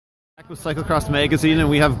With Cyclocross Magazine, and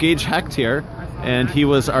we have Gage Hecht here, and he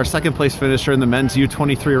was our second place finisher in the men's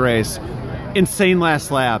U23 race. Insane last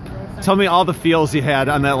lap. Tell me all the feels you had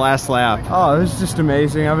on that last lap. Oh, it was just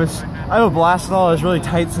amazing. I had a blast in all those really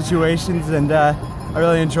tight situations, and I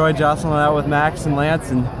really enjoyed jostling out with Max and Lance,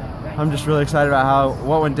 and I'm just really excited about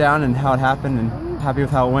what went down and how it happened, and happy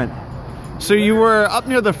with how it went. So you were up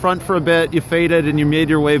near the front for a bit, you faded, and you made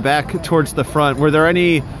your way back towards the front. Were there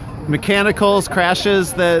any mechanicals,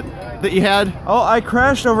 crashes that you had? Oh, I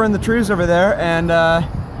crashed over in the trees over there, and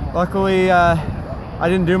luckily I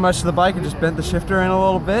didn't do much to the bike. I just bent the shifter in a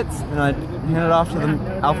little bit, and I handed it off to the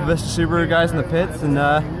Alpha Vista Subaru guys in the pits, and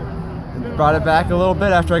brought it back a little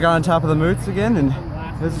bit after I got on top of the moots again, and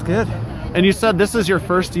it was good. And you said this is your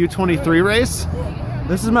first U23 race?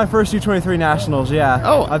 This is my first U23 Nationals, yeah.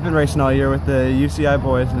 Oh. I've been racing all year with the UCI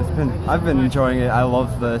boys, and I've been enjoying it. I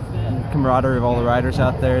love the camaraderie of all the riders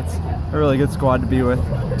out there. It's a really good squad to be with.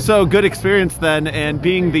 So good experience then, and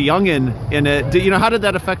being the youngin in it, how did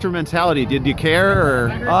that affect your mentality? Did you care, or?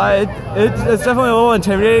 It's definitely a little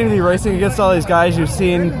intimidating to be racing against all these guys you've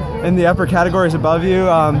seen in the upper categories above you,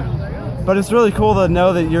 but it's really cool to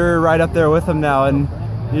know that you're right up there with them now, and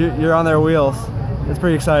you're on their wheels. It's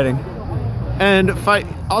pretty exciting. And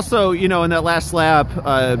also, in that last lap,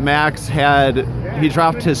 Max he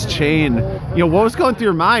dropped his chain. What was going through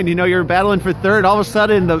your mind? You're battling for third, all of a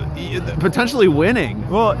sudden, potentially winning.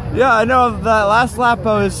 Well, yeah, I know that last lap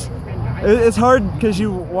it's hard because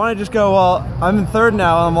you want to just go, well, I'm in third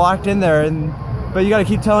now, I'm locked in there, but you got to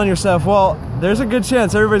keep telling yourself, well, there's a good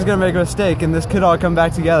chance everybody's going to make a mistake, and this could all come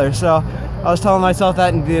back together. So I was telling myself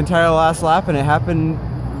that in the entire last lap, and it happened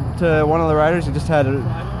to one of the riders who just had an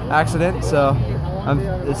accident, so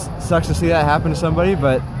it sucks to see that happen to somebody,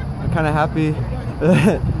 but I'm kind of happy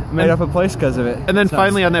made up a place because of it. And then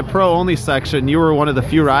finally on that pro-only section, you were one of the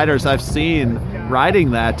few riders I've seen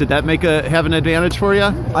riding that. Did that have an advantage for you?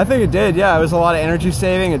 I think it did, yeah. It was a lot of energy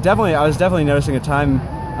saving. I was definitely noticing a time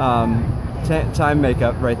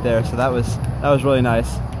makeup right there, so that was really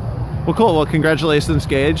nice. Well, cool. Well, congratulations,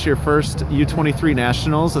 Gage. Your first U23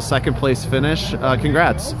 Nationals, a second place finish.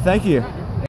 Congrats. Thank you.